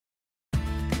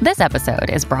This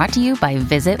episode is brought to you by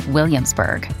Visit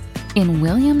Williamsburg. In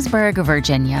Williamsburg,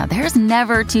 Virginia, there's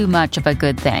never too much of a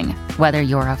good thing. Whether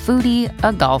you're a foodie,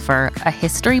 a golfer, a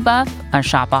history buff, a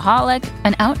shopaholic,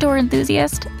 an outdoor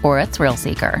enthusiast, or a thrill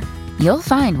seeker, you'll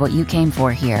find what you came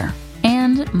for here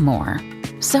and more.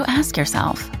 So ask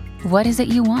yourself, what is it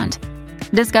you want?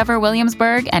 Discover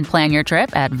Williamsburg and plan your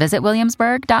trip at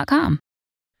visitwilliamsburg.com.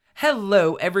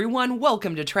 Hello, everyone.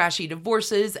 Welcome to Trashy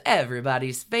Divorces,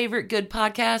 everybody's favorite good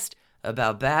podcast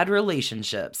about bad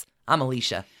relationships. I'm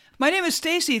Alicia. My name is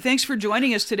Stacy. Thanks for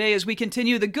joining us today as we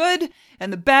continue the good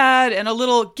and the bad and a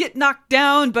little get knocked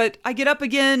down, but I get up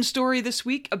again story this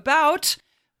week about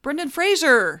Brendan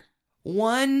Fraser.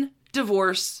 One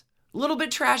divorce, a little bit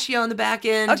trashy on the back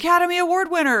end. Academy Award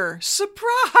winner.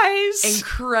 Surprise!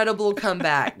 Incredible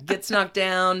comeback. Gets knocked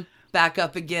down, back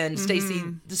up again. Stacy,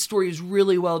 the story is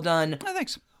really well done. Oh,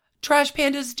 thanks. Trash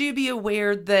Pandas, do be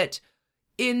aware that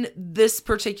in this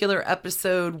particular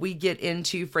episode, we get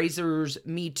into Fraser's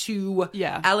Me Too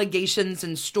allegations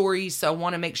and stories. So I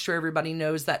want to make sure everybody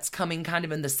knows that's coming kind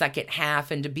of in the second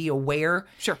half and to be aware.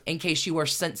 Sure. In case you are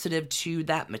sensitive to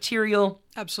that material.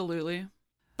 Absolutely.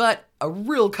 But a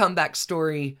real comeback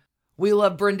story. We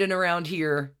love Brendan around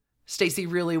here. Stacy,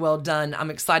 really well done. I'm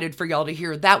excited for y'all to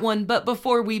hear that one. But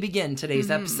before we begin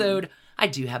today's episode, I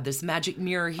do have this magic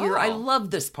mirror here. I love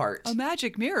this part. A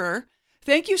magic mirror?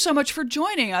 Thank you so much for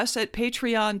joining us at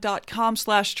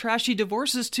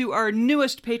patreon.com/trashydivorces to our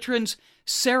newest patrons,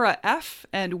 Sarah F.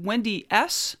 and Wendy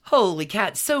S. Holy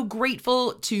cat, so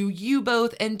grateful to you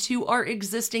both and to our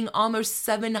existing almost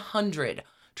 700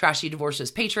 Trashy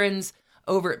Divorces patrons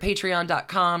over at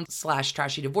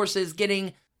patreon.com/trashydivorces,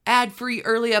 getting ad-free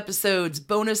early episodes,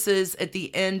 bonuses at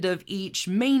the end of each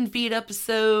main feed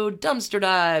episode, dumpster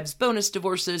dives, bonus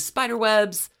divorces,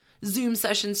 spiderwebs, Zoom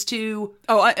sessions too.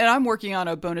 Oh, and I'm working on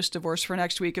a bonus divorce for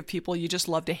next week of people you just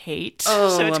love to hate.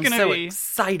 Oh, so it's I'm gonna so be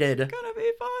excited. Gonna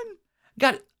be fun.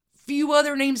 Got a few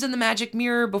other names in the magic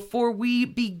mirror before we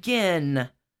begin.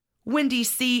 Wendy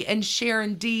C. and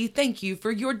Sharon D., thank you for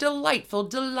your delightful,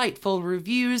 delightful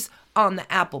reviews on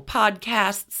the Apple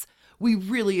Podcasts. We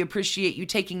really appreciate you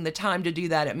taking the time to do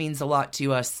that. It means a lot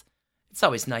to us. It's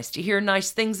always nice to hear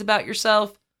nice things about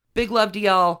yourself. Big love to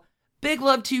y'all. Big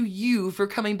love to you for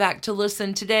coming back to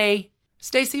listen today.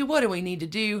 Stacy, what do we need to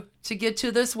do to get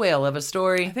to this whale of a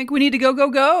story? I think we need to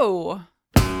go.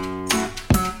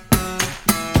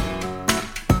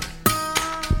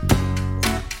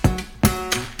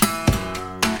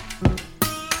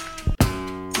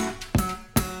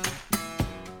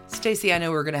 Stacy, I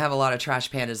know we're going to have a lot of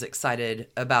Trash Pandas excited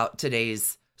about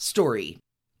today's story.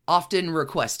 Often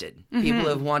requested. People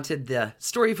have wanted the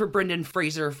story for Brendan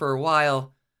Fraser for a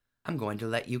while. I'm going to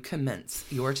let you commence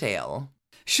your tale.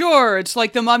 Sure, it's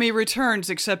like The Mummy Returns,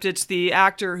 except it's the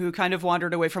actor who kind of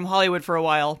wandered away from Hollywood for a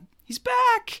while. He's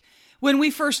back! When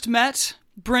we first met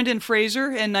Brendan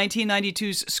Fraser in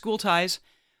 1992's School Ties,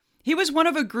 he was one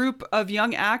of a group of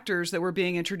young actors that were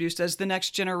being introduced as the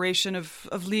next generation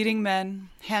of leading men.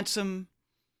 Handsome,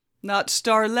 not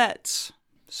starlets,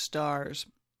 stars.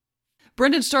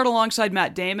 Brendan starred alongside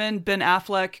Matt Damon, Ben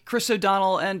Affleck, Chris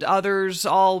O'Donnell, and others,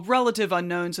 all relative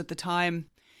unknowns at the time.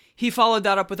 He followed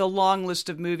that up with a long list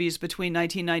of movies between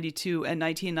 1992 and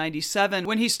 1997,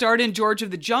 when he starred in George of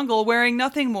the Jungle wearing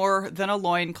nothing more than a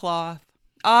loincloth.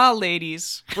 Ah,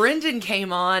 ladies. Brendan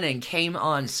came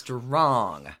on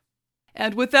strong.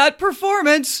 And with that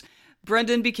performance,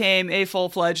 Brendan became a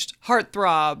full-fledged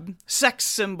heartthrob, sex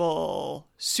symbol,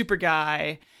 super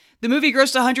guy. The movie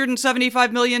grossed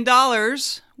 $175 million.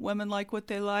 Women like what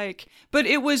they like. But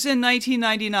it was in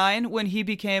 1999 when he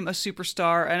became a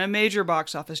superstar and a major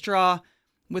box office draw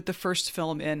with the first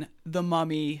film in the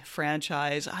Mummy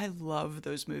franchise. I love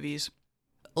those movies.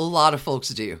 A lot of folks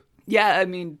do. Yeah, I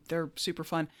mean, they're super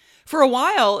fun. For a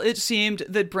while, it seemed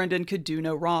that Brendan could do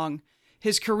no wrong.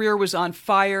 His career was on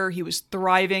fire. He was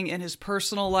thriving in his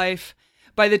personal life.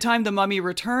 By the time The Mummy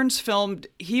Returns filmed,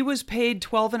 he was paid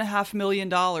 $12.5 million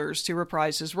to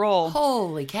reprise his role.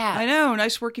 Holy cat. I know,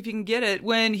 nice work if you can get it.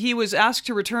 When he was asked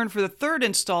to return for the third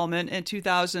installment in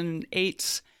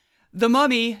 2008's The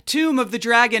Mummy, Tomb of the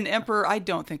Dragon Emperor, I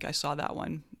don't think I saw that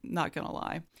one, not gonna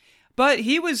lie. But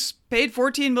he was paid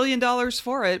 $14 million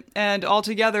for it, and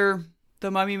altogether,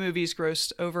 the Mummy movies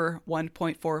grossed over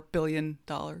 $1.4 billion.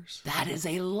 That is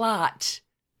a lot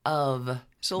of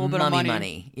it's a little bit of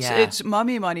money. Yeah. It's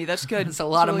mummy money. That's good. It's a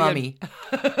lot of mummy.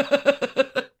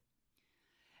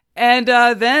 And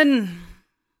then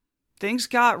things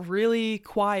got really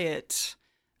quiet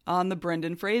on the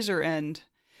Brendan Fraser end.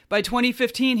 By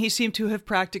 2015, he seemed to have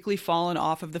practically fallen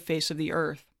off of the face of the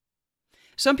earth.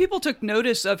 Some people took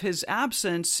notice of his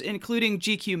absence, including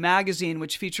GQ magazine,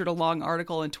 which featured a long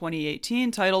article in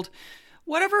 2018 titled,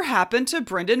 "Whatever Happened to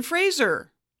Brendan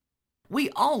Fraser?"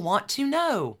 We all want to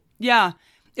know. Yeah,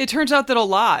 it turns out that a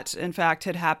lot, in fact,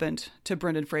 had happened to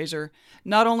Brendan Fraser.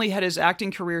 Not only had his acting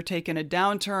career taken a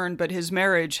downturn, but his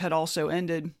marriage had also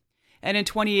ended. And in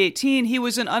 2018, he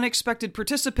was an unexpected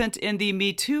participant in the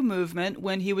Me Too movement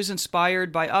when he was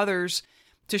inspired by others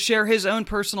to share his own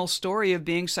personal story of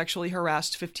being sexually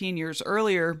harassed 15 years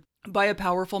earlier by a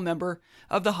powerful member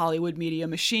of the Hollywood media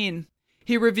machine.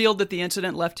 He revealed that the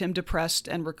incident left him depressed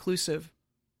and reclusive.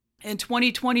 In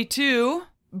 2022,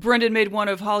 Brendan made one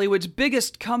of Hollywood's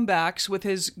biggest comebacks with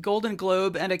his Golden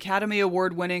Globe and Academy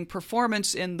Award-winning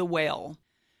performance in The Whale.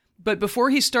 But before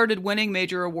he started winning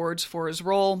major awards for his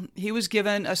role, he was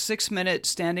given a 6-minute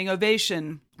standing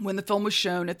ovation when the film was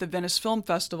shown at the Venice Film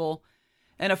Festival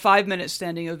and a 5-minute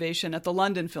standing ovation at the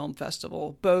London Film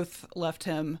Festival. Both left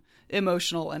him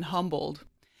emotional and humbled.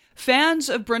 Fans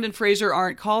of Brendan Fraser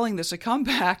aren't calling this a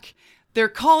comeback. They're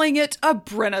calling it a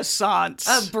Brennaissance.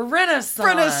 A Brennaissance.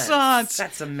 Brennaissance.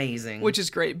 That's amazing. Which is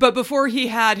great. But before he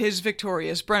had his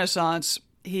victorious Brennaissance,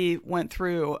 he went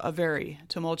through a very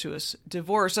tumultuous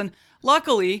divorce. And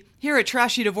luckily, here at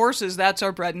Trashy Divorces, that's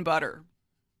our bread and butter.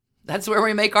 That's where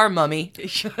we make our mummy.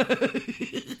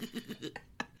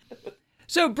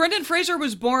 So Brendan Fraser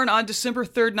was born on December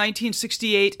 3rd,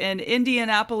 1968 in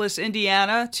Indianapolis,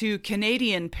 Indiana, to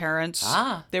Canadian parents.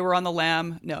 They were on the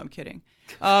lam. No, I'm kidding.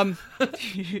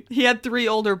 He had 3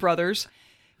 older brothers.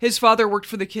 His father worked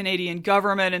for the Canadian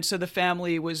government, and so the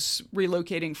family was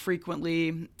relocating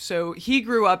frequently. So he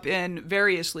grew up in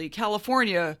variously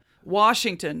California,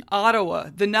 Washington, Ottawa,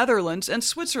 the Netherlands, and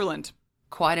Switzerland.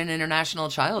 Quite an international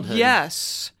childhood.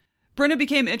 Yes. Brendan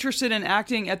became interested in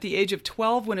acting at the age of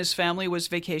 12 when his family was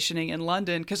vacationing in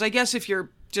London. Because I guess if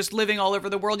you're just living all over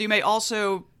the world, you may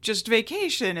also just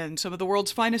vacation in some of the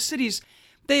world's finest cities.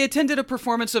 They attended a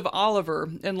performance of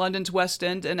Oliver in London's West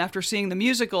End, and after seeing the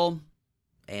musical...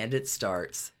 And it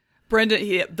starts. Brendan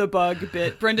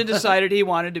decided he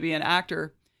wanted to be an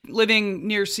actor. Living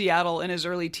near Seattle in his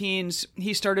early teens,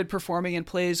 he started performing in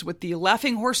plays with the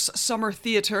Laughing Horse Summer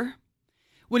Theatre.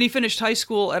 When he finished high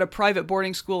school at a private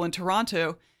boarding school in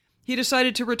Toronto, he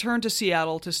decided to return to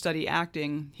Seattle to study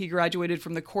acting. He graduated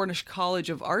from the Cornish College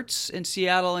of Arts in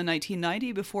Seattle in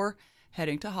 1990 before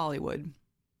heading to Hollywood.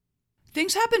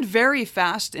 Things happened very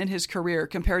fast in his career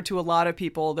compared to a lot of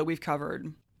people that we've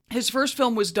covered. His first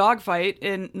film was Dogfight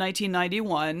in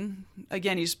 1991.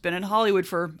 Again, he's been in Hollywood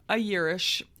for a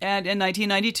yearish. And in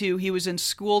 1992, he was in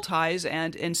School Ties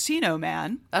and Encino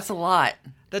Man. That's a lot.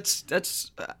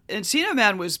 Encino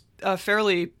Man was a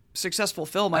fairly successful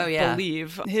film, I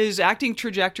believe. His acting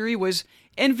trajectory was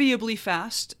enviably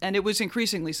fast, and it was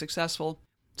increasingly successful.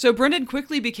 So Brendan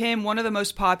quickly became one of the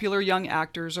most popular young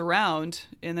actors around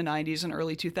in the 90s and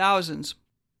early 2000s.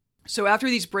 So after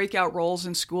these breakout roles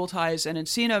in School Ties and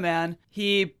Encino Man,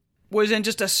 he was in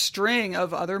just a string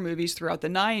of other movies throughout the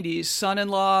 90s.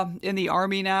 Son-in-Law, In the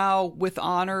Army Now, With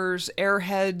Honors,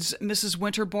 Airheads, Mrs.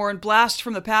 Winterbourne, Blast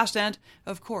from the Past, and,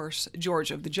 of course,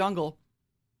 George of the Jungle.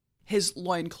 His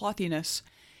loinclothiness.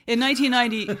 In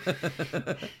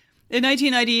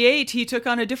 1998, he took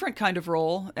on a different kind of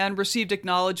role and received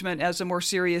acknowledgement as a more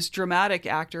serious dramatic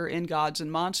actor in Gods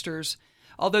and Monsters,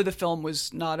 although the film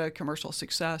was not a commercial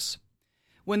success.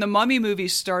 When the Mummy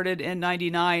movies started in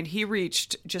 1999, he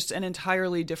reached just an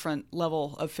entirely different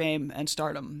level of fame and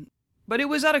stardom. But it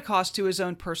was at a cost to his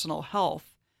own personal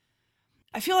health.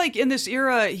 I feel like in this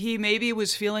era, he maybe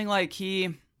was feeling like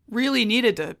he really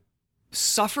needed to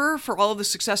suffer for all of the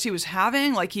success he was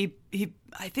having. Like I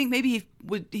think maybe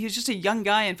he was just a young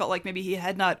guy and felt like maybe he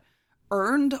had not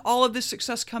earned all of this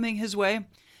success coming his way.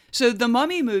 So the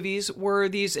Mummy movies were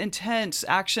these intense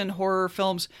action horror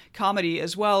films, comedy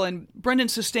as well, and Brendan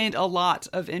sustained a lot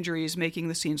of injuries, making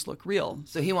the scenes look real.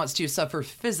 So he wants to suffer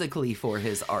physically for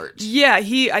his art. Yeah,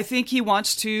 I think he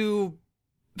wants to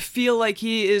feel like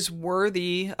he is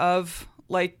worthy of,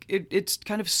 like, it's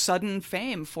kind of sudden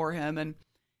fame for him. And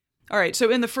all right, so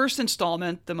in the first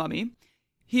installment, The Mummy,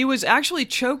 he was actually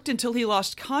choked until he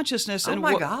lost consciousness and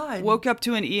woke up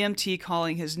to an EMT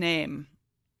calling his name.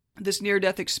 This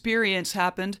near-death experience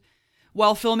happened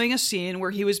while filming a scene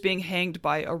where he was being hanged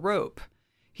by a rope.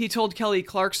 He told Kelly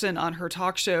Clarkson on her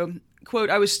talk show, quote,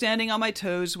 "I was standing on my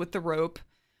toes with the rope,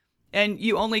 and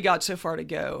you only got so far to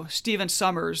go. Stephen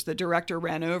Sommers, the director,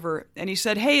 ran over, and he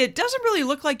said, 'Hey, it doesn't really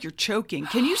look like you're choking.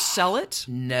 Can you sell it?'"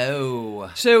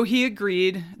 No. So he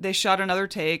agreed. They shot another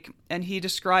take, and he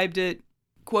described it,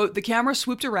 quote, "The camera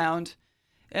swooped around,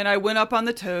 and I went up on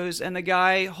the toes, and the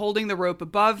guy holding the rope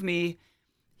above me,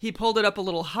 he pulled it up a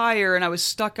little higher and I was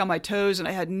stuck on my toes and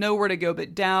I had nowhere to go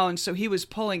but down. So he was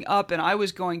pulling up and I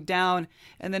was going down.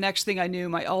 And the next thing I knew,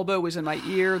 my elbow was in my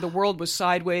ear. The world was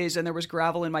sideways and there was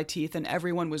gravel in my teeth and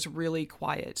everyone was really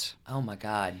quiet. Oh my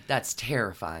God, that's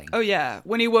terrifying. Oh yeah.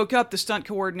 When he woke up, the stunt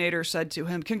coordinator said to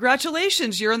him,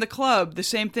 "Congratulations, you're in the club. The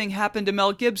same thing happened to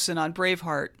Mel Gibson on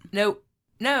Braveheart." No,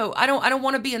 I don't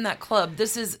want to be in that club.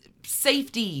 This is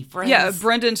safety, friends. Yeah,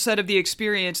 Brendan said of the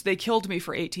experience, "They killed me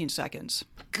for 18 seconds.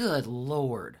 Good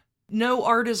Lord. No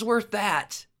art is worth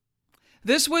that.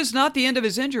 This was not the end of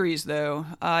his injuries, though.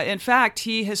 In fact,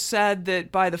 he has said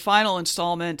that by the final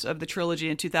installment of the trilogy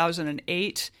in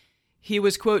 2008, he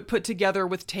was, quote, "put together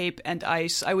with tape and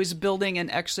ice. I was building an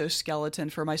exoskeleton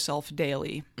for myself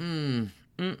daily." Well,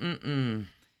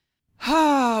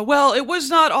 it was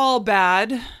not all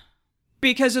bad,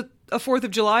 because at a 4th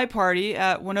of July party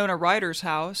at Winona Ryder's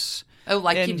house... Oh,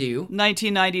 like in you do.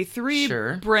 1993,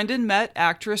 Sure. Brendan met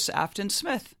actress Afton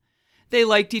Smith. They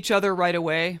liked each other right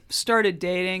away, started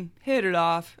dating, hit it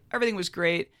off. Everything was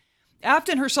great.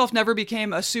 Afton herself never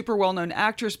became a super well-known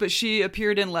actress, but she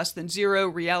appeared in Less Than Zero,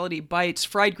 Reality Bites,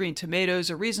 Fried Green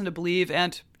Tomatoes, A Reason to Believe,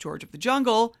 and George of the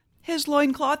Jungle, his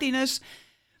loinclothiness.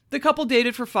 The couple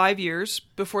dated for 5 years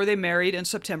before they married in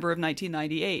September of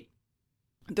 1998.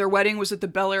 Their wedding was at the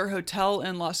Bel Air Hotel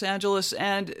in Los Angeles,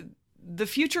 and the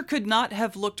future could not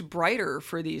have looked brighter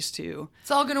for these two. It's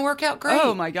all going to work out great.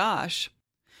 Oh my gosh.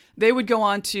 They would go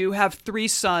on to have 3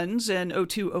 sons in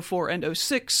 02, 04, and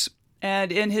 06.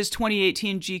 And in his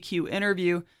 2018 GQ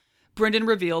interview, Brendan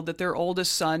revealed that their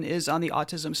oldest son is on the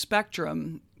autism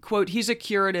spectrum. Quote, "He's a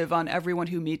curative on everyone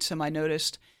who meets him, I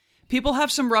noticed. People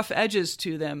have some rough edges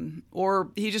to them,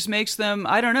 or he just makes them,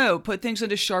 I don't know, put things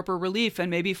into sharper relief and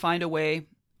maybe find a way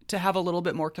to have a little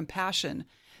bit more compassion.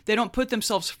 They don't put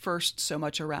themselves first so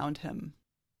much around him."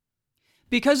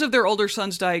 Because of their older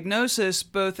son's diagnosis,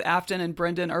 both Afton and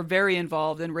Brendan are very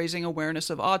involved in raising awareness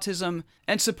of autism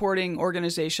and supporting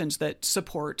organizations that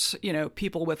support,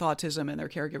 people with autism and their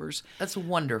caregivers. That's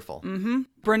wonderful. Mm-hmm.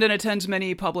 Brendan attends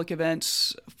many public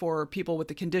events for people with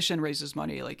the condition, raises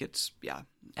money.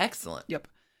 Excellent. Yep.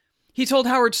 He told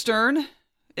Howard Stern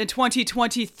in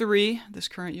 2023, this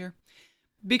current year,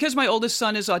 "Because my oldest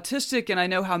son is autistic and I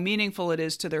know how meaningful it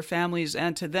is to their families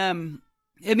and to them,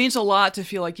 it means a lot to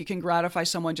feel like you can gratify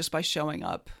someone just by showing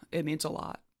up. It means a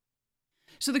lot."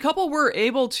 So the couple were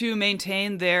able to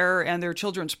maintain their and their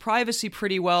children's privacy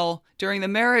pretty well during the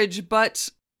marriage, but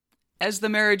as the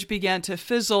marriage began to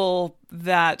fizzle,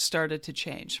 that started to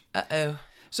change. Uh-oh.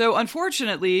 So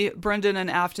unfortunately, Brendan and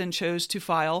Afton chose to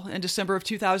file in December of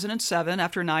 2007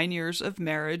 after 9 years of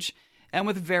marriage and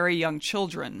with very young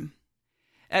children.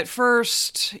 At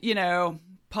first,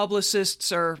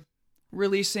 publicists are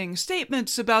releasing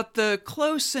statements about the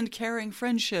close and caring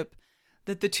friendship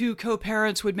that the two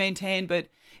co-parents would maintain, but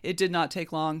it did not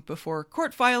take long before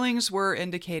court filings were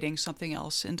indicating something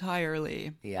else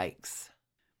entirely. Yikes.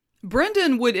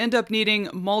 Brendan would end up needing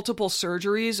multiple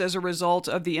surgeries as a result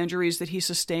of the injuries that he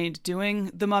sustained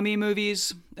doing the Mummy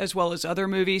movies, as well as other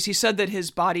movies. He said that his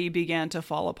body began to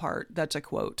fall apart. That's a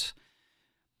quote.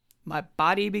 "My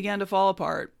body began to fall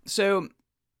apart." So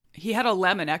he had a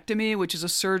laminectomy, which is a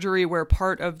surgery where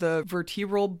part of the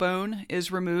vertebral bone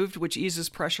is removed, which eases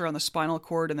pressure on the spinal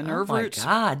cord and the nerve roots. Oh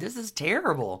my God, this is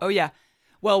terrible. Oh yeah.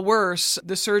 Well, worse,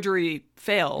 the surgery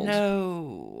failed.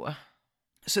 No.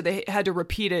 So they had to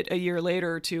repeat it a year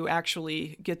later to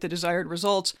actually get the desired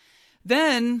results.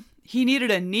 Then he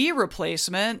needed a knee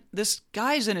replacement. This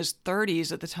guy's in his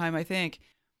 30s at the time, I think.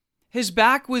 His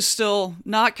back was still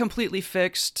not completely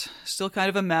fixed, still kind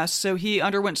of a mess. So he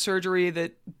underwent surgery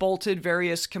that bolted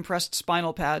various compressed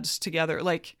spinal pads together.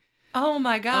 Oh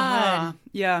my God.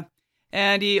 Yeah.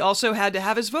 And he also had to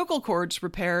have his vocal cords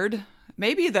repaired.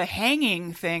 Maybe the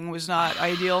hanging thing was not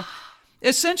ideal.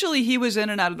 Essentially, he was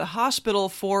in and out of the hospital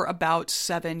for about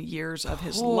 7 years of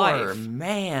his life. Poor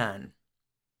man.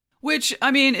 Which,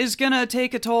 is going to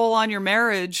take a toll on your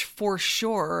marriage for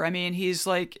sure. He's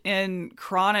in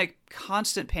chronic,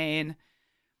 constant pain.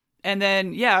 And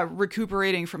then,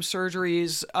 recuperating from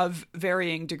surgeries of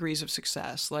varying degrees of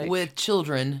success. With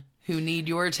children who need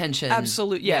your attention.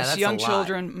 Absolutely. Yes, that's young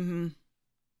children. Mm-hmm.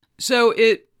 So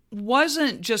it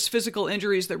wasn't just physical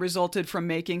injuries that resulted from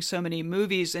making so many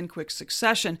movies in quick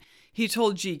succession. He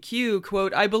told GQ,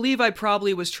 quote, "I believe I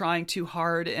probably was trying too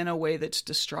hard in a way that's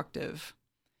destructive."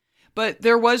 But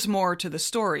there was more to the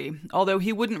story, although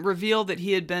he wouldn't reveal that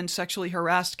he had been sexually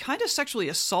harassed, kind of sexually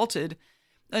assaulted,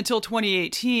 until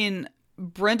 2018.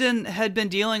 Brendan had been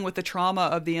dealing with the trauma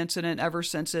of the incident ever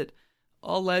since it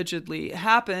allegedly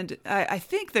happened. I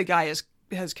think the guy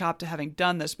has copped to having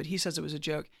done this, but he says it was a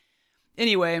joke.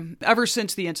 Anyway, ever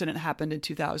since the incident happened in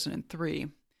 2003.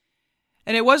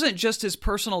 And it wasn't just his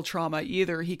personal trauma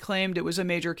either. He claimed it was a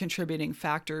major contributing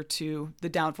factor to the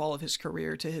downfall of his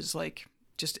career, to his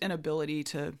just inability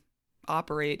to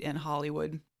operate in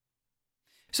Hollywood.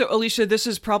 So, Alicia, this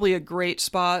is probably a great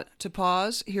spot to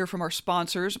pause, hear from our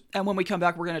sponsors. And when we come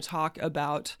back, we're going to talk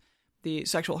about the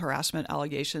sexual harassment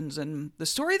allegations and the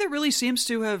story that really seems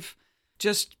to have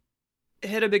just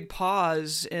hit a big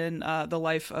pause in the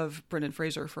life of Brendan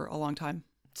Fraser for a long time.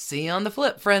 See you on the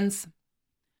flip, friends.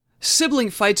 Sibling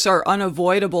fights are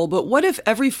unavoidable, but what if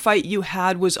every fight you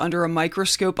had was under a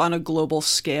microscope on a global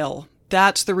scale?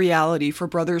 That's the reality for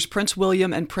brothers Prince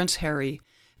William and Prince Harry.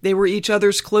 They were each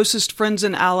other's closest friends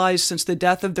and allies since the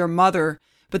death of their mother,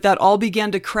 but that all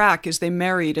began to crack as they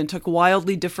married and took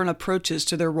wildly different approaches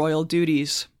to their royal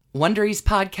duties. Wondery's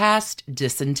podcast,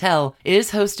 Dis and Tell,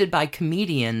 is hosted by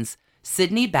comedians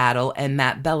Sydney Battle and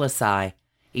Matt Belisai.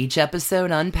 Each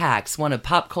episode unpacks one of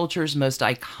pop culture's most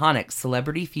iconic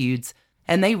celebrity feuds,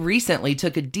 and they recently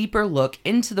took a deeper look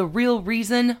into the real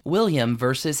reason William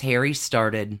versus Harry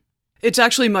started. It's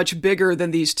actually much bigger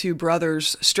than these two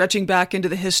brothers, stretching back into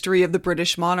the history of the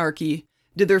British monarchy.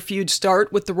 Did their feud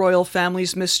start with the royal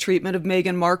family's mistreatment of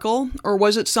Meghan Markle, or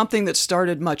was it something that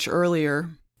started much earlier?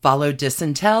 Follow Dis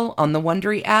and Tell on the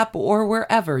Wondery app or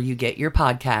wherever you get your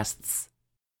podcasts.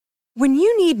 When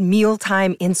you need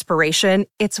mealtime inspiration,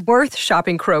 it's worth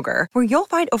shopping Kroger, where you'll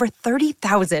find over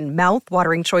 30,000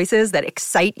 mouth-watering choices that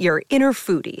excite your inner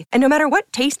foodie. And no matter what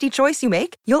tasty choice you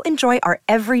make, you'll enjoy our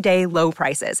everyday low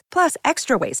prices, plus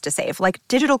extra ways to save, like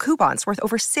digital coupons worth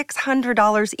over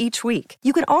 $600 each week.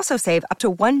 You can also save up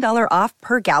to $1 off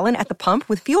per gallon at the pump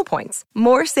with fuel points.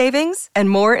 More savings and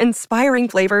more inspiring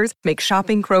flavors make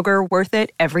shopping Kroger worth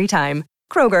it every time.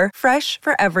 Kroger, fresh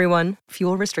for everyone.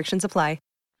 Fuel restrictions apply.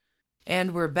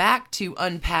 And we're back to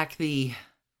unpack the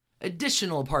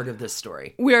additional part of this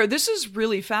story. This is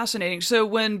really fascinating. So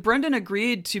when Brendan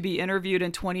agreed to be interviewed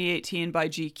in 2018 by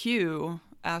GQ,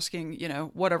 asking,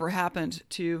 whatever happened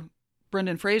to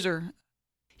Brendan Fraser,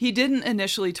 he didn't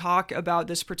initially talk about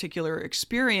this particular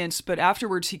experience, but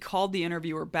afterwards he called the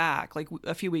interviewer back, like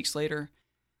a few weeks later,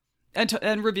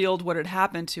 and revealed what had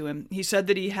happened to him. He said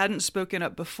that he hadn't spoken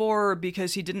up before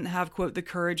because he didn't have, quote, the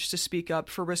courage to speak up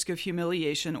for risk of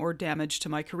humiliation or damage to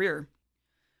my career.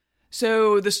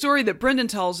 So the story that Brendan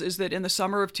tells is that in the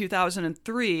summer of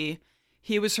 2003,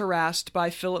 he was harassed by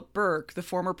Philip Burke, the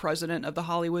former president of the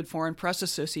Hollywood Foreign Press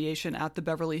Association, at the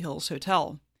Beverly Hills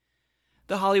Hotel.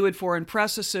 The Hollywood Foreign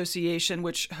Press Association,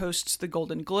 which hosts the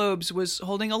Golden Globes, was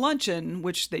holding a luncheon,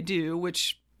 which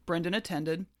Brendan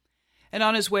attended. And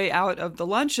on his way out of the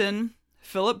luncheon,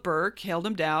 Philip Burke hailed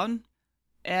him down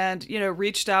and,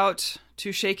 reached out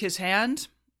to shake his hand.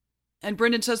 And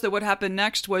Brendan says that what happened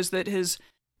next was that his,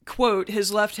 quote,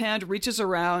 his left hand reaches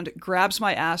around, grabs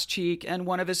my ass cheek, and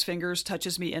one of his fingers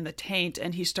touches me in the taint,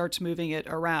 and he starts moving it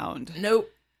around. Nope.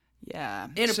 Yeah.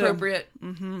 Inappropriate.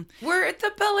 So, We're at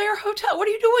the Bel Air Hotel. What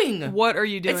are you doing? What are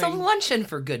you doing? It's a luncheon,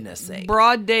 for goodness sake.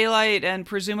 Broad daylight and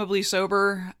presumably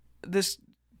sober. This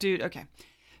dude, okay.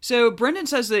 So Brendan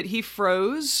says that he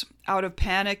froze out of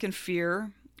panic and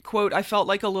fear. Quote, I felt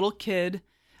like a little kid.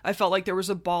 I felt like there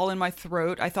was a ball in my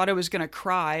throat. I thought I was going to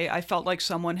cry. I felt like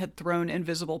someone had thrown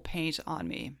invisible paint on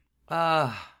me.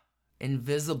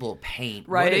 Invisible paint.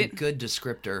 Right? What a good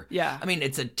descriptor. Yeah. I mean,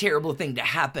 it's a terrible thing to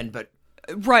happen, but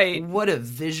right. What a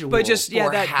visual but just,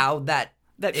 for how that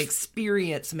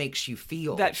experience makes you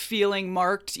feel. That feeling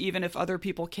marked, even if other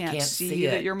people can't see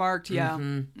that you're marked. Yeah.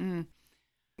 Mm-hmm.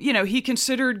 He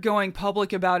considered going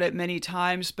public about it many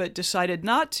times, but decided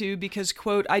not to because,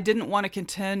 quote, I didn't want to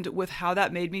contend with how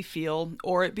that made me feel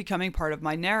or it becoming part of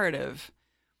my narrative.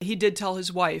 He did tell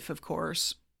his wife, of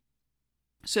course.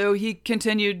 So he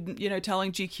continued,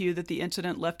 telling GQ that the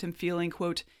incident left him feeling,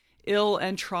 quote, ill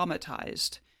and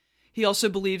traumatized. He also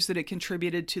believes that it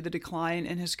contributed to the decline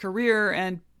in his career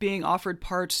and being offered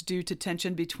parts due to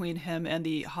tension between him and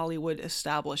the Hollywood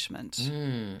establishment.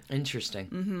 Interesting.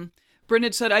 Mm-hmm.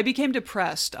 Brendan said, I became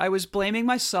depressed. I was blaming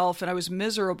myself and I was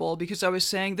miserable because I was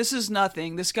saying, this is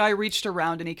nothing. This guy reached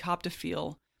around and he copped a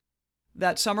feel.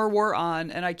 That summer wore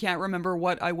on and I can't remember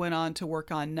what I went on to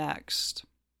work on next.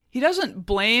 He doesn't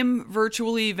blame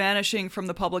virtually vanishing from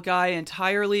the public eye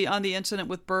entirely on the incident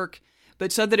with Burke,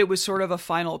 but said that it was sort of a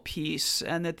final piece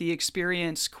and that the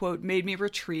experience, quote, made me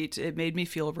retreat. It made me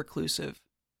feel reclusive.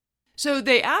 So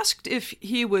they asked if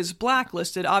he was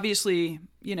blacklisted. Obviously,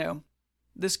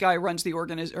 this guy runs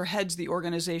heads the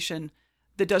organization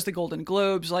that does the Golden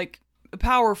Globes, like a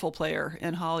powerful player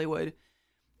in Hollywood.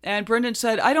 And Brendan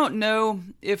said, I don't know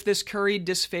if this curried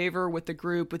disfavor with the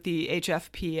group, with the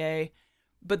HFPA,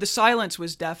 But the silence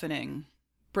was deafening.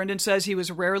 Brendan says he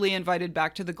was rarely invited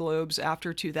back to the Globes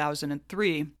after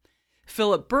 2003.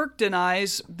 Philip Burke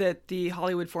denies that the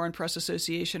Hollywood Foreign Press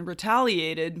Association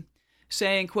retaliated,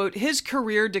 saying, quote, his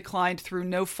career declined through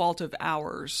no fault of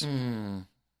ours.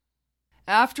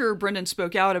 After Brendan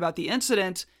spoke out about the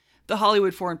incident, the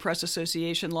Hollywood Foreign Press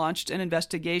Association launched an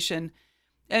investigation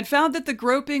and found that the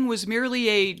groping was merely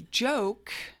a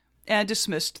joke and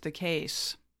dismissed the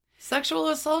case. Sexual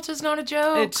assault is not a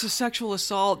joke. It's a sexual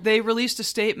assault. They released a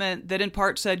statement that in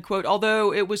part said, quote,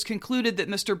 although it was concluded that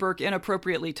Mr. Burke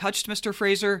inappropriately touched Mr.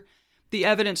 Fraser, the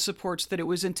evidence supports that it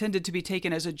was intended to be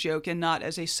taken as a joke and not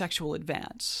as a sexual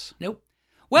advance. Nope.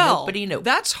 Well, Nope.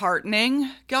 That's heartening.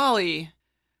 Golly.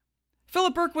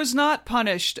 Philip Burke was not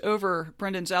punished over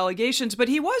Brendan's allegations, but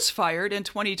he was fired in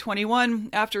 2021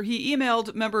 after he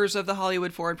emailed members of the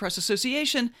Hollywood Foreign Press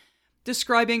Association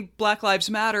describing Black Lives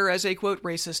Matter as a, quote,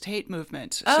 racist hate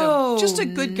movement. So just a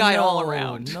good guy all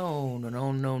around.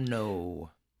 No.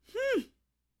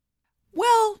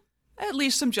 Well, at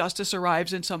least some justice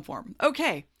arrives in some form.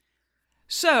 Okay.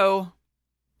 So,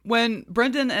 when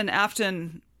Brendan and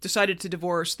Afton decided to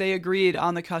divorce, they agreed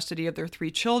on the custody of their 3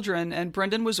 children, and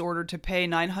Brendan was ordered to pay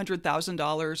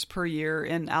 $900,000 per year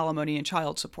in alimony and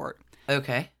child support.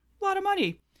 Okay. A lot of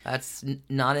money. That's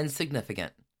not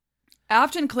insignificant.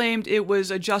 Afton claimed it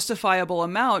was a justifiable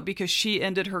amount because she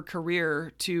ended her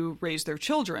career to raise their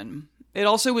children. It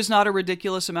also was not a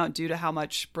ridiculous amount due to how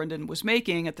much Brendan was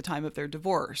making at the time of their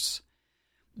divorce.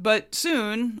 But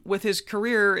soon, with his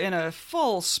career in a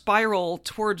full spiral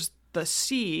towards the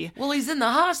sea... Well, he's in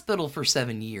the hospital for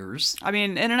 7 years. I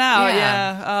mean, in and out,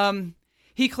 yeah.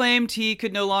 He claimed he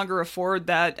could no longer afford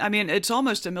that. I mean, it's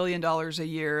almost $1 million a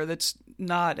year. That's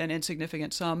not an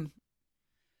insignificant sum.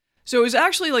 So it was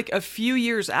actually like a few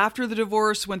years after the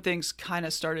divorce when things kind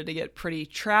of started to get pretty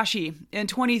trashy. In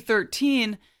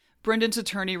 2013, Brendan's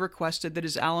attorney requested that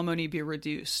his alimony be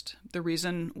reduced. The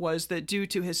reason was that due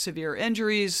to his severe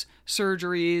injuries,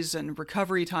 surgeries, and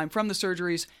recovery time from the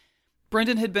surgeries,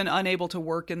 Brendan had been unable to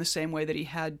work in the same way that he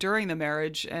had during the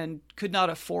marriage and could not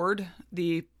afford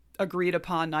the agreed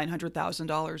upon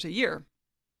 $900,000 a year.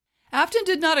 Afton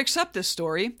did not accept this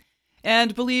story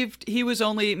and believed he was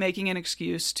only making an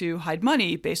excuse to hide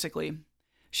money, basically.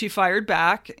 She fired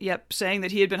back, saying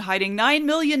that he had been hiding $9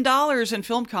 million in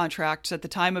film contracts at the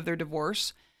time of their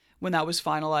divorce, when that was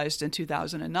finalized in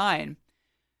 2009.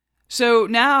 So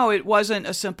now it wasn't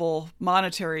a simple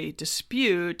monetary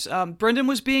dispute. Brendan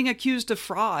was being accused of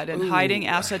fraud and hiding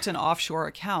assets in offshore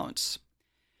accounts.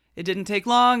 It didn't take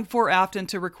long for Afton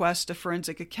to request a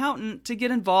forensic accountant to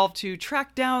get involved to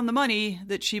track down the money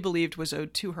that she believed was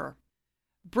owed to her.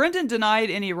 Brendan denied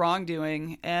any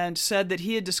wrongdoing and said that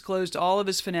he had disclosed all of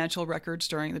his financial records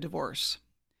during the divorce.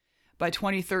 By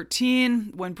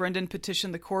 2013, when Brendan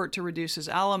petitioned the court to reduce his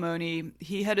alimony,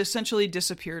 he had essentially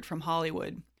disappeared from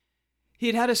Hollywood. He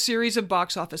had had a series of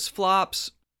box office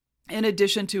flops. In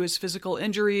addition to his physical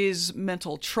injuries,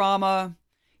 mental trauma,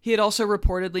 he had also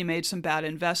reportedly made some bad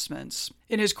investments.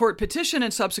 In his court petition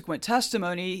and subsequent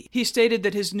testimony, he stated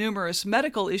that his numerous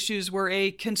medical issues were a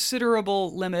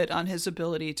considerable limit on his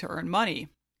ability to earn money.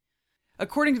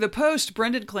 According to the Post,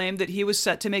 Brendan claimed that he was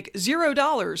set to make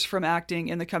 $0 from acting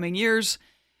in the coming years,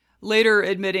 later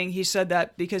admitting he said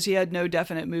that because he had no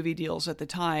definite movie deals at the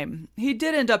time. He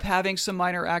did end up having some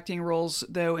minor acting roles,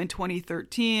 though, in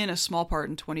 2013, a small part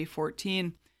in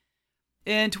 2014.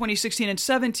 In 2016 and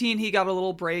 17, he got a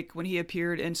little break when he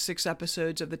appeared in 6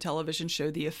 episodes of the television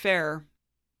show The Affair.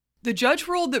 The judge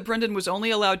ruled that Brendan was only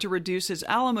allowed to reduce his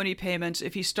alimony payments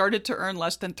if he started to earn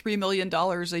less than $3 million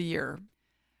a year,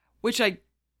 which I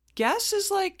guess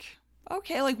is like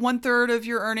 1/3 of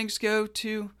your earnings go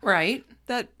to... Right.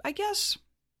 That, I guess.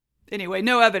 Anyway,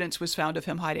 no evidence was found of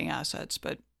him hiding assets,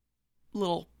 but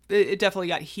it definitely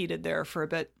got heated there for a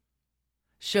bit.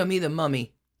 Show me the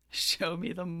mummy. Show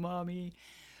me the mummy.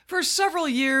 For several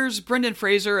years, Brendan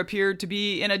Fraser appeared to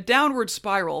be in a downward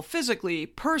spiral physically,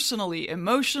 personally,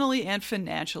 emotionally, and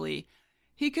financially.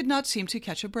 He could not seem to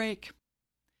catch a break.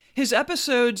 His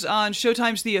episodes on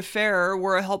Showtime's The Affair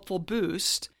were a helpful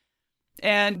boost,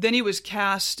 and then he was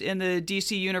cast in the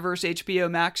DC Universe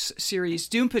HBO Max series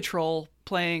Doom Patrol,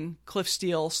 playing Cliff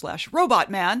Steele /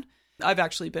 Robot Man. I've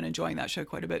actually been enjoying that show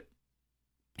quite a bit.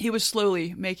 He was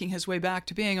slowly making his way back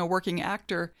to being a working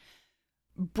actor.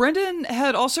 Brendan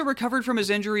had also recovered from his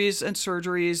injuries and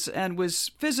surgeries and was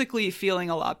physically feeling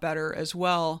a lot better as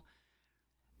well.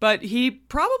 But he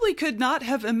probably could not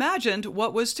have imagined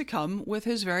what was to come with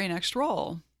his very next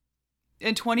role.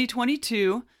 In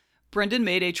 2022, Brendan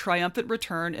made a triumphant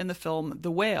return in the film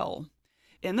The Whale.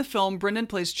 In the film, Brendan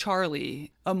plays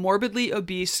Charlie, a morbidly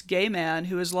obese gay man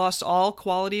who has lost all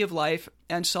quality of life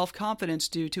and self-confidence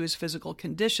due to his physical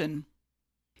condition.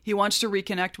 He wants to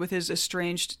reconnect with his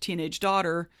estranged teenage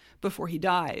daughter before he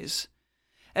dies.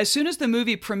 As soon as the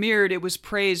movie premiered, it was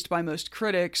praised by most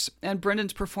critics, and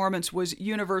Brendan's performance was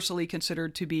universally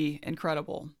considered to be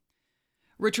incredible.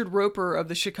 Richard Roper of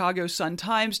the Chicago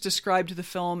Sun-Times described the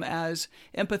film as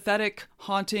empathetic,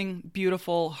 haunting,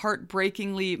 beautiful,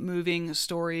 heartbreakingly moving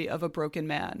story of a broken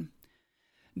man.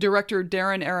 Director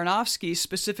Darren Aronofsky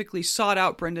specifically sought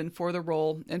out Brendan for the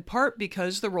role, in part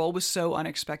because the role was so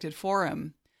unexpected for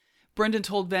him. Brendan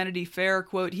told Vanity Fair,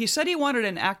 quote, "He said he wanted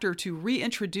an actor to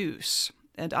reintroduce,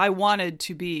 and I wanted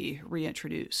to be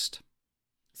reintroduced."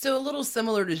 So a little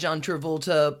similar to John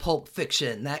Travolta, Pulp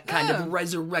Fiction, that kind of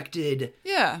resurrected,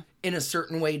 in a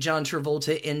certain way, John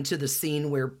Travolta into the scene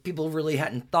where people really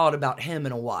hadn't thought about him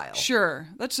in a while. Sure.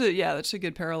 That's a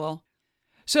good parallel.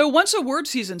 So once award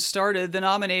season started, the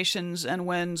nominations and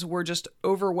wins were just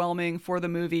overwhelming for the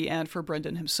movie and for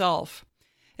Brendan himself.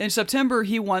 In September,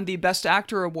 he won the Best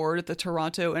Actor award at the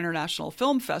Toronto International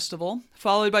Film Festival,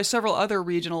 followed by several other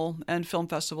regional and film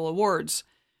festival awards.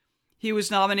 He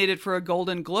was nominated for a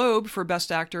Golden Globe for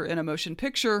Best Actor in a Motion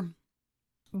Picture.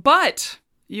 But,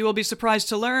 you will be surprised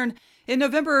to learn, in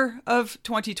November of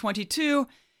 2022,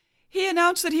 he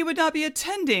announced that he would not be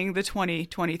attending the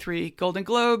 2023 Golden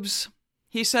Globes.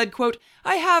 He said, quote,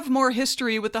 "I have more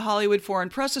history with the Hollywood Foreign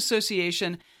Press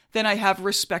Association than I have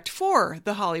respect for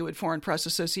the Hollywood Foreign Press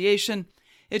Association.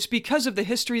 It's because of the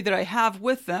history that I have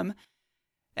with them.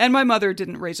 And my mother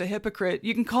didn't raise a hypocrite.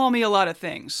 You can call me a lot of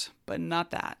things, but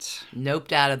not that."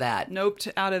 Noped out of that. Noped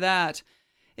out of that.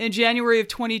 In January of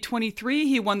 2023,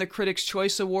 he won the Critics'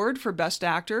 Choice Award for Best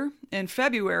Actor. In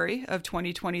February of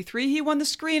 2023, he won the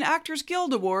Screen Actors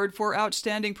Guild Award for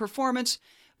Outstanding Performance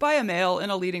by a Male in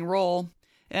a Leading Role,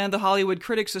 and the Hollywood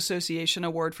Critics Association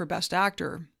Award for Best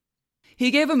Actor.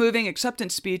 He gave a moving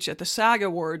acceptance speech at the SAG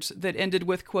Awards that ended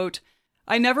with, quote,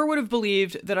 "I never would have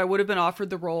believed that I would have been offered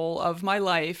the role of my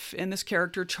life in this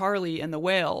character Charlie in The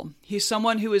Whale. He's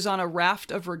someone who is on a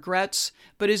raft of regrets,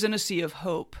 but is in a sea of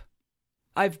hope.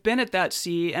 I've been at that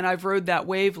sea, and I've rode that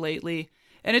wave lately,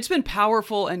 and it's been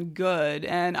powerful and good,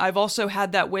 and I've also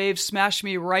had that wave smash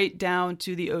me right down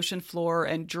to the ocean floor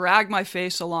and drag my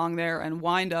face along there and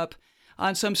wind up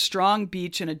on some strong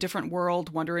beach in a different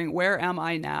world, wondering, where am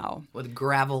I now? With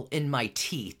gravel in my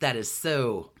teeth. That is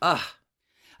so,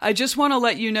 I just want to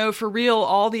let you know, for real,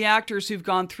 all the actors who've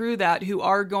gone through that, who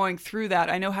are going through that,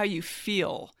 I know how you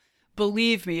feel.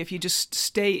 Believe me, if you just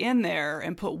stay in there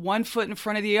and put one foot in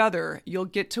front of the other, you'll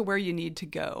get to where you need to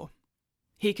go.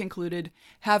 He concluded,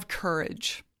 have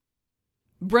courage.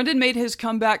 Brendan made his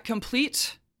comeback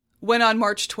complete when on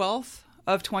March 12th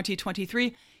of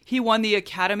 2023, he won the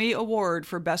Academy Award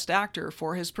for Best Actor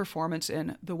for his performance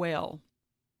in The Whale.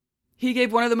 He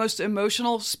gave one of the most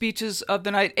emotional speeches of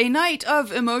the night, a night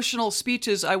of emotional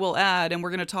speeches, I will add, and we're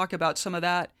going to talk about some of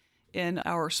that in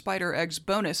our Spider Eggs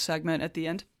bonus segment at the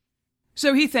end.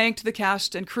 So he thanked the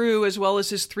cast and crew, as well as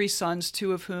his 3 sons,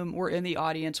 2 of whom were in the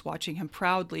audience watching him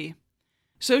proudly.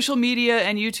 Social media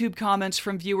and YouTube comments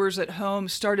from viewers at home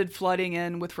started flooding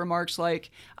in with remarks like,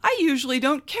 "I usually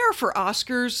don't care for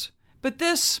Oscars, but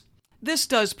this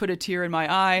does put a tear in my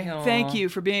eye. Aww. Thank you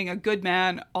for being a good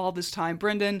man all this time,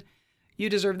 Brendan. You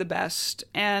deserve the best."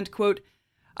 And, quote,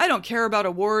 "I don't care about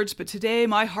awards, but today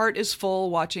my heart is full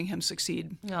watching him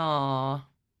succeed." Aww.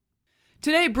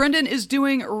 Today, Brendan is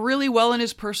doing really well in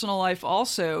his personal life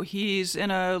also. He's in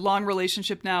a long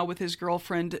relationship now with his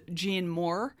girlfriend, Jean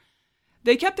Moore.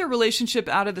 They kept their relationship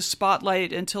out of the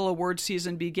spotlight until award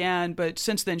season began, but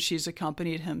since then she's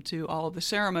accompanied him to all of the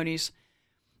ceremonies.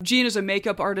 Jean is a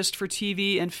makeup artist for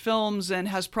TV and films and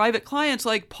has private clients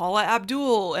like Paula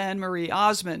Abdul and Marie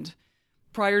Osmond.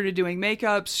 Prior to doing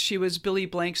makeups, she was Billy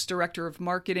Blank's director of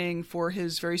marketing for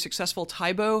his very successful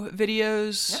Tybo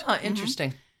videos. Yeah,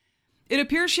 interesting. It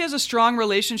appears she has a strong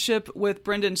relationship with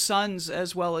Brendan's sons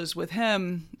as well as with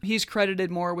him. He's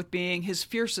credited more with being his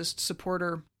fiercest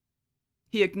supporter.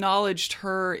 He acknowledged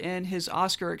her in his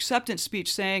Oscar acceptance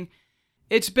speech, saying,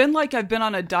 "It's been like I've been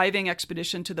on a diving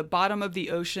expedition to the bottom of the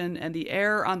ocean, and the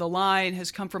air on the line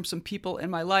has come from some people in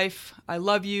my life. I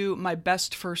love you, my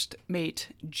best first mate,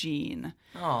 Jean."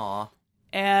 Aww.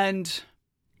 And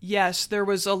yes, there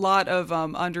was a lot of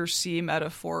undersea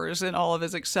metaphors in all of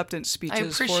his acceptance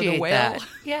speeches for The Whale. That.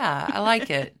 Yeah, I like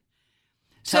it.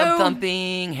 So,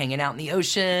 Tubthumping, hanging out in the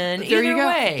ocean. There you go.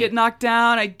 Way. Get knocked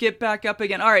down, I get back up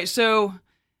again. All right, so,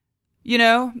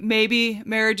 maybe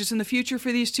marriage is in the future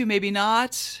for these two, maybe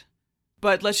not.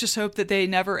 But let's just hope that they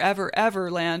never, ever, ever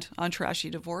land on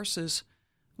trashy divorces.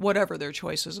 whatever their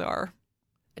choices are.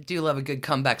 I do love a good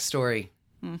comeback story.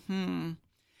 Mm-hmm.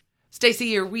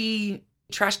 Stacey, are we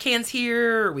trash cans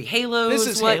here? Are we halos? This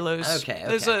is halos. Okay.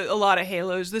 There's a lot of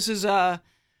halos. This is the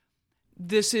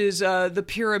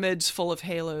pyramids full of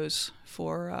halos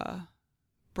for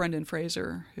Brendan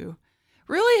Fraser, who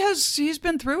really he's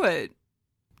been through it.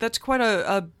 That's quite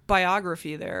a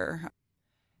biography there.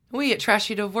 We at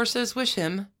Trashy Divorces wish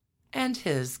him and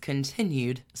his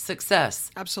continued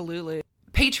success. Absolutely.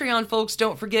 Patreon folks,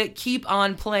 don't forget, keep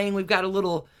on playing. We've got a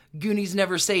little Goonies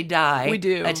Never Say Die We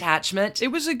do. attachment. It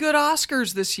was a good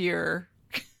Oscars this year.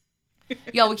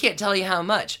 Y'all, we can't tell you how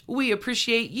much we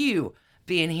appreciate you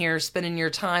being here, spending your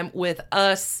time with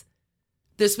us.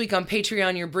 This week on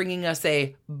Patreon, you're bringing us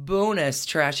a bonus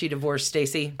Trashy Divorce,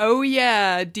 Stacey. Oh,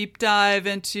 yeah. Deep dive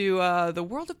into the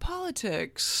world of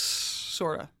politics,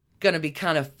 sort of. Gonna be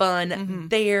kind of fun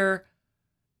there.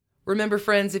 Remember,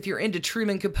 friends, if you're into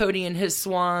Truman Capote and his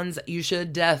swans, you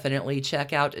should definitely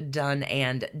check out Done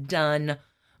and Done,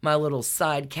 my little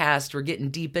side cast. We're getting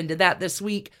deep into that this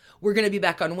week. We're going to be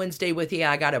back on Wednesday with you.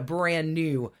 I got a brand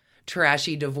new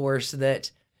Trashy Divorce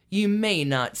that you may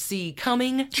not see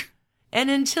coming. And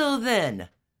until then,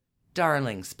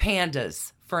 darlings,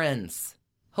 pandas, friends,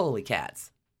 holy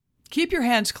cats. Keep your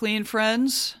hands clean,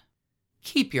 friends.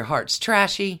 Keep your hearts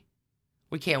trashy.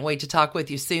 We can't wait to talk with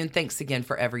you soon. Thanks again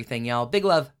for everything, y'all. Big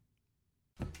love.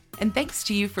 And thanks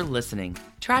to you for listening.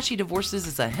 Trashy Divorces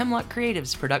is a Hemlock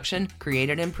Creatives production,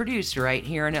 created and produced right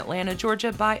here in Atlanta,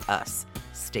 Georgia by us,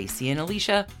 Stacey and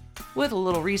Alicia, with a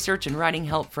little research and writing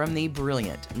help from the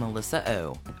brilliant Melissa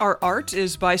O. Our art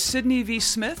is by Sydney V.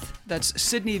 Smith. That's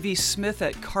Sydney V. Smith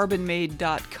at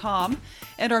carbonmade.com.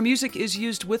 And our music is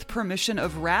used with permission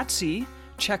of Ratsy.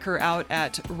 Check her out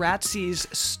at Ratsy's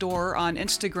store on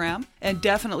Instagram, and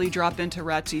definitely drop into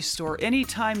Ratsy's store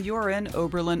anytime you're in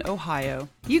Oberlin, Ohio.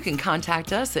 You can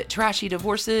contact us at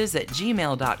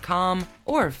trashydivorces@gmail.com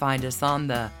or find us on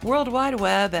the World Wide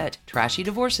Web at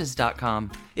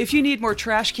trashydivorces.com. If you need more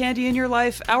trash candy in your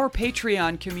life, our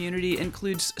Patreon community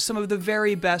includes some of the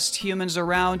very best humans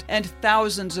around and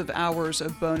thousands of hours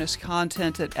of bonus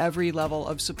content at every level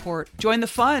of support. Join the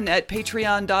fun at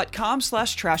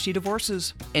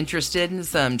patreon.com/trashydivorces. Interested in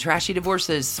some Trashy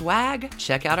Divorces swag?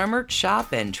 Check out our merch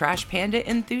shop and Trash Panda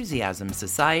Enthusiasm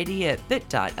Society at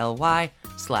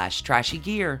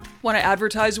bit.ly/trashygear. Want to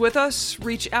advertise with us?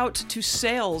 Reach out to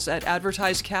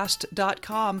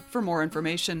sales@advertisecast.com for more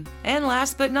information. And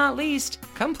last but not least,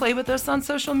 come play with us on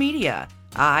social media.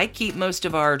 I keep most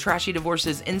of our Trashy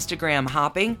Divorces Instagram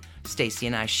hopping. Stacey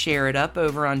and I share it up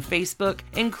over on Facebook,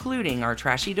 including our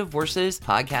Trashy Divorces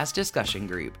podcast discussion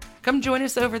group. Come join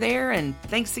us over there, and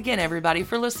thanks again, everybody,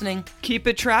 for listening. Keep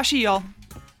it trashy, y'all.